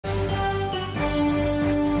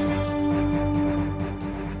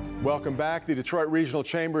Welcome back. The Detroit Regional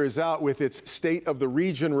Chamber is out with its State of the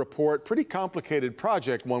Region report. Pretty complicated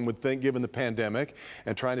project, one would think, given the pandemic,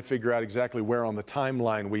 and trying to figure out exactly where on the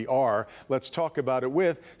timeline we are. Let's talk about it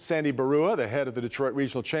with Sandy Barua, the head of the Detroit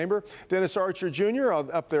Regional Chamber. Dennis Archer Jr.,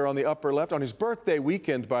 up there on the upper left, on his birthday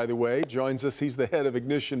weekend, by the way, joins us. He's the head of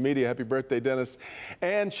Ignition Media. Happy birthday, Dennis.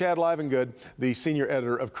 And Chad Livengood, the senior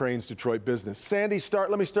editor of Crain's Detroit Business. Sandy,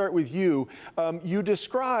 let me start with you. You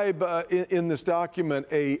describe in this document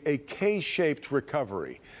a K-shaped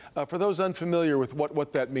recovery. For those unfamiliar with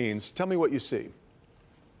what that means, tell me what you see.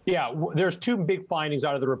 Yeah, there's two big findings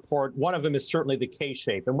out of the report. One of them is certainly the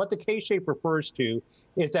K-shape. And what the K-shape refers to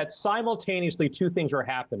is that simultaneously two things are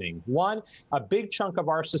happening. One, a big chunk of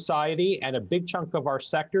our society and a big chunk of our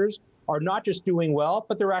sectors are not just doing well,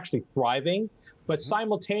 but they're actually thriving. But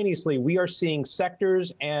simultaneously, we are seeing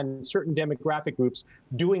sectors and certain demographic groups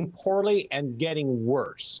doing poorly and getting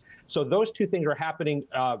worse. So those two things are happening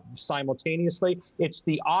simultaneously. It's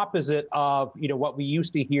the opposite of what we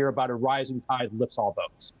used to hear about a rising tide lifts all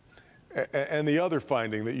boats. And the other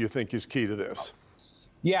finding that you think is key to this?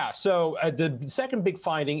 Yeah, so the second big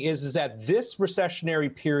finding is that this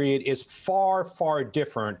recessionary period is far, far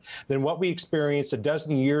different than what we experienced a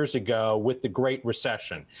dozen years ago with the Great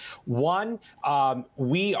Recession. One,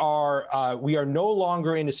 we are no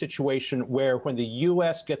longer in a situation where when the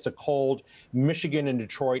U.S. gets a cold, Michigan and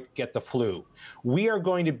Detroit get the flu. We are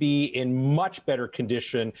going to be in much better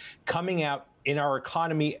condition coming out in our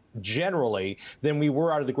economy generally than we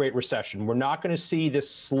were out of the Great Recession. We're not going to see this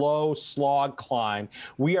slow slog climb.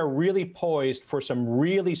 We are really poised for some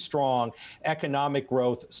really strong economic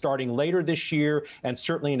growth starting later this year and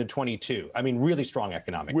certainly into 22. I mean, really strong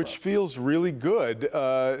economic growth. Which feels really good.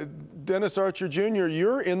 Dennis Archer Jr.,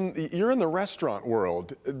 you're in the restaurant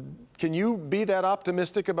world. Can you be that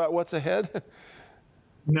optimistic about what's ahead?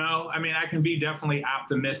 No, I mean, I can be definitely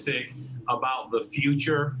optimistic about the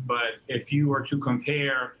future, but if you were to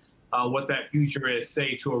compare what that future is,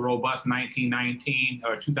 say, to a robust 2019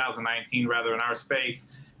 rather, in our space,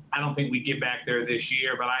 I don't think we get back there this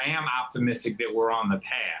year, but I am optimistic that we're on the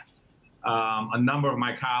path. A number of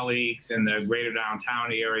my colleagues in the greater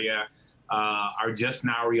downtown area are just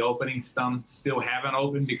now reopening. Some still haven't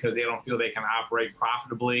opened because they don't feel they can operate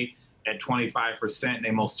profitably at 25%. They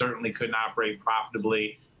most certainly couldn't operate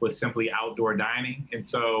profitably with simply outdoor dining. And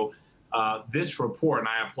so this report, and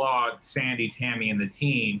I applaud Sandy, Tammy, and the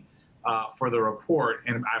team for the report,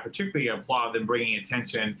 and I particularly applaud them bringing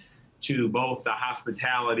attention to both the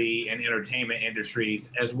hospitality and entertainment industries,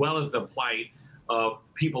 as well as the plight of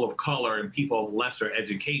people of color and people of lesser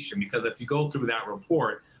education. Because if you go through that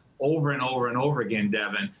report over and over and over again,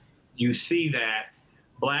 Devin, you see that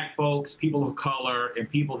Black folks, people of color, and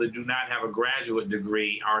people that do not have a graduate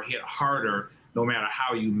degree are hit harder no matter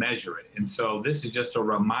how you measure it. And so this is just a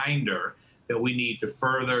reminder that we need to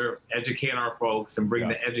further educate our folks and bring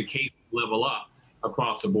the education level up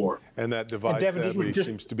across the board. And that divide, sadly,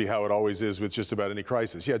 seems to be how it always is with just about any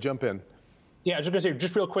crisis. Yeah, jump in. Yeah, I was just going to say,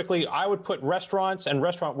 just real quickly, I would put restaurants and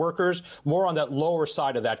restaurant workers more on that lower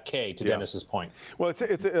side of that K, to Dennis's point. Well,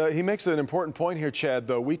 he makes an important point here, Chad,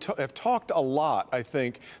 though. We have talked a lot, I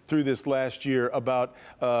think, through this last year about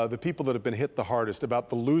the people that have been hit the hardest, about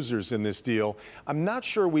the losers in this deal. I'm not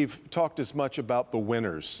sure we've talked as much about the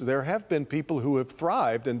winners. There have been people who have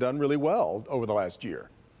thrived and done really well over the last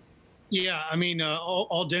year. Yeah, I mean,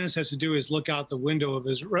 all Dennis has to do is look out the window of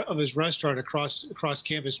his restaurant across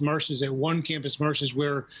Campus Merces, at One Campus Merces,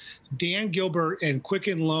 where Dan Gilbert and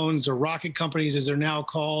Quicken Loans, or Rocket Companies as they're now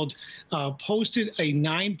called, posted a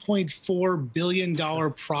 $9.4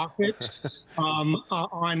 billion profit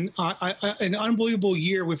on an unbelievable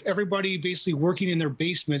year, with everybody basically working in their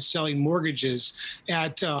basements selling mortgages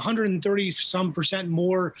at 130%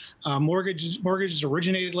 more mortgages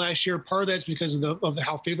originated last year. Part of that's because of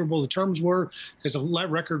how favorable the terms were, because of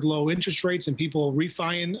record low interest rates and people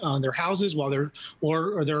refining their houses while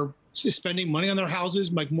they're spending money on their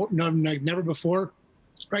houses like never before.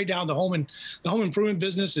 Right now, the home improvement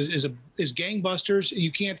business is gangbusters.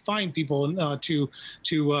 You can't find people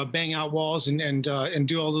to bang out walls and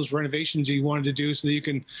do all those renovations you wanted to do, so that you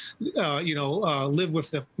can live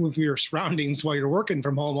with your surroundings while you're working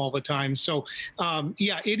from home all the time. So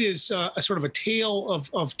yeah, it is a sort of a tale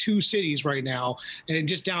of two cities right now, and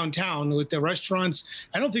just downtown with the restaurants.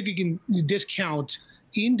 I don't think you can discount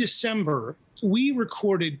in December we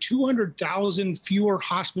recorded 200,000 fewer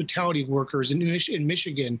hospitality workers in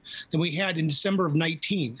Michigan than we had in December of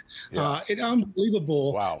 19. Yeah. It's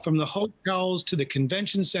unbelievable. Wow. From the hotels to the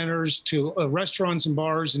convention centers to restaurants and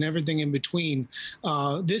bars and everything in between.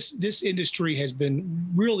 This industry has been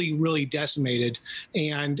really, really decimated,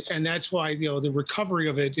 and that's why the recovery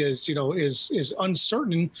of it is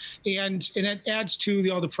uncertain, and it adds to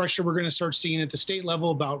the pressure we're going to start seeing at the state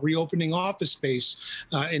level about reopening office space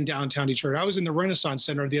in downtown Detroit. I was in the Renaissance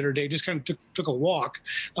Center the other day, just kind of took a walk,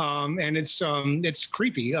 and it's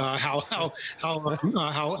creepy how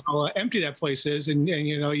empty that place is, and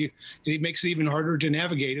it makes it even harder to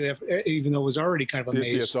navigate, even though it was already kind of a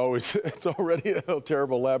maze. It's already a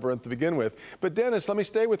terrible labyrinth to begin with. But Dennis, let me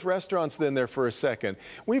stay with restaurants then there for a second.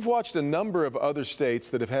 We've watched a number of other states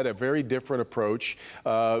that have had a very different approach.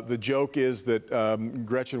 The joke is that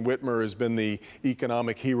Gretchen Whitmer has been the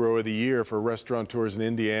economic hero of the year for restaurateurs in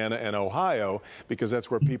Indiana and Ohio, because that's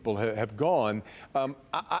where people have gone.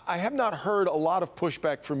 I have not heard a lot of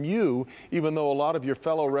pushback from you, even though a lot of your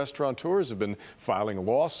fellow restaurateurs have been filing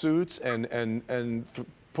lawsuits and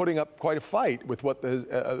putting up quite a fight with what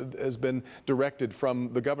has been directed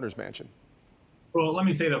from the governor's mansion. Well, let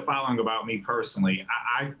me say the following about me personally.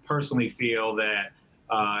 I personally feel that,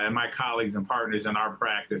 and my colleagues and partners in our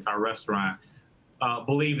practice, our restaurant,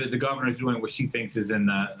 believe that the governor is doing what she thinks is in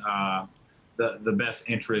the best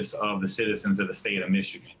interest of the citizens of the state of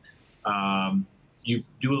Michigan. You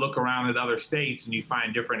do look around at other states and you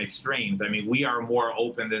find different extremes. I mean, we are more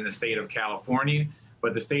open than the state of California,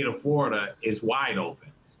 but the state of Florida is wide open.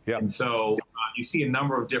 Yep. And so you see a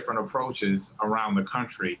number of different approaches around the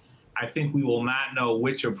country. I think we will not know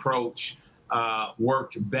which approach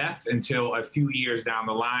worked best until a few years down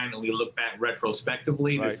the line, and we look back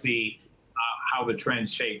retrospectively to see how the trend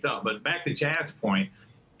shaped up. But back to Chad's point,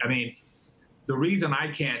 I mean, the reason I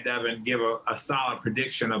can't, Devin, give a solid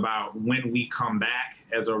prediction about when we come back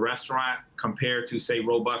as a restaurant compared to, say,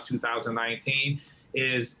 robust 2019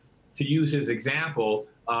 is, to use his example,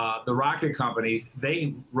 the rocket companies,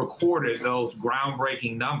 they recorded those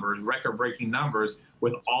groundbreaking numbers, record-breaking numbers,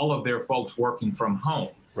 with all of their folks working from home.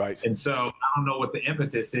 Right. And so I don't know what the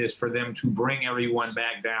impetus is for them to bring everyone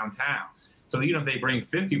back downtown. So even if they bring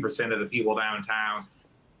 50% of the people downtown,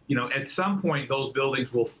 at some point those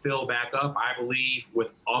buildings will fill back up, I believe,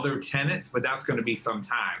 with other tenants, but that's going to be some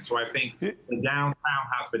time. So I think the downtown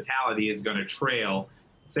hospitality is going to trail,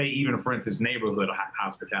 say, even, for instance, neighborhood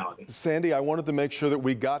hospitality. Sandy, I wanted to make sure that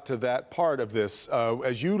we got to that part of this.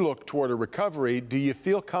 As you look toward a recovery, do you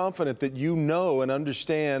feel confident that you know and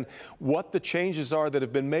understand what the changes are that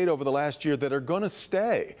have been made over the last year that are going to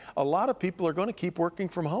stay? A lot of people are going to keep working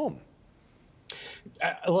from home.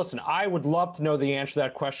 Listen, I would love to know the answer to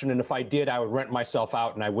that question, and if I did, I would rent myself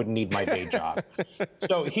out and I wouldn't need my day job.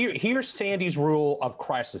 So here's Sandy's rule of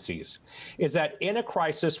crises, is that in a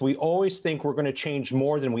crisis, we always think we're going to change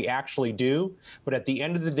more than we actually do, but at the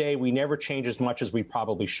end of the day, we never change as much as we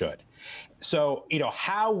probably should. So,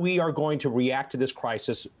 how we are going to react to this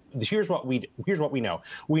crisis, here's what we know.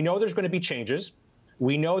 We know there's going to be changes.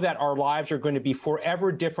 We know that our lives are going to be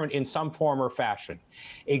forever different in some form or fashion.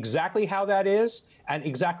 Exactly how that is and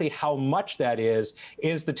exactly how much that is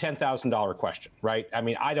the $10,000 question, right? I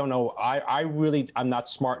mean, I don't know. I'm not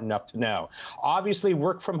smart enough to know. Obviously,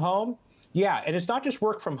 work from home. Yeah, and it's not just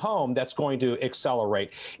work from home that's going to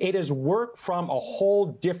accelerate. It is work from a whole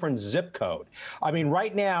different zip code. I mean,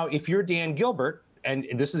 right now, if you're Dan Gilbert, and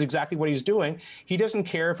this is exactly what he's doing, he doesn't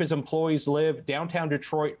care if his employees live downtown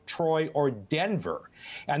Detroit, Troy, or Denver.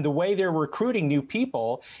 And the way they're recruiting new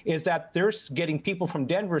people is that they're getting people from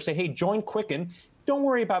Denver say, hey, join Quicken. Don't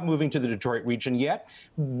worry about moving to the Detroit region yet.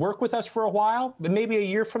 Work with us for a while, but maybe a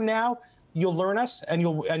year from now, you'll learn us and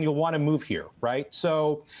you'll want to move here, right?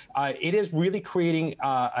 So it is really creating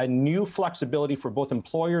a new flexibility for both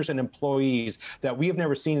employers and employees that we have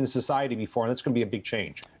never seen in society before, and that's going to be a big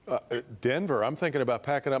change. Denver, I'm thinking about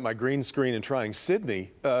packing up my green screen and trying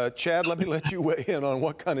Sydney. Chad, let me let you weigh in on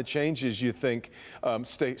what kind of changes you think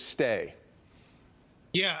stay.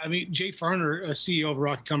 Yeah, I mean, Jay Farner, CEO of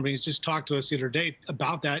Rocket Companies, just talked to us the other day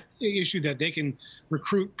about that issue that they can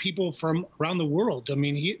recruit people from around the world. I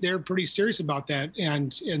mean, they're pretty serious about that,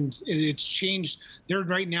 and it's changed. They're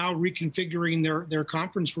right now reconfiguring their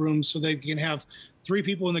conference rooms so they can have 3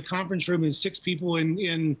 people in the conference room and 6 people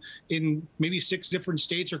in maybe 6 different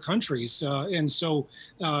states or countries. And so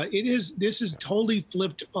this is totally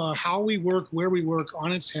flipped how we work, where we work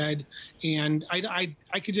on its head. And I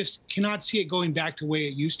cannot see it going back to the way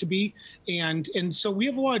it used to be. And so we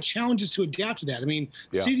have a lot of challenges to adapt to that. I mean,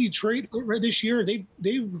 City of Detroit this year,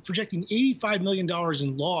 they were projecting $85 million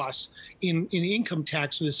in loss in income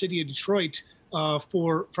tax for the city of Detroit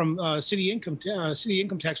from city income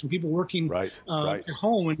tax from people working at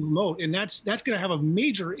home and remote, and that's going to have a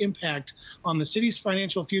major impact on the city's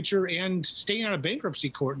financial future and staying out of bankruptcy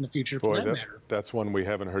court in the future. For that matter, that's one we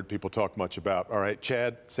haven't heard people talk much about. All right,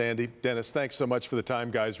 Chad, Sandy, Dennis, thanks so much for the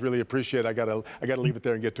time, guys. Really appreciate it. I gotta leave it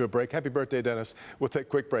there and get to a break. Happy birthday, Dennis. We'll take a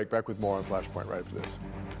quick break. Back with more on Flashpoint right after this.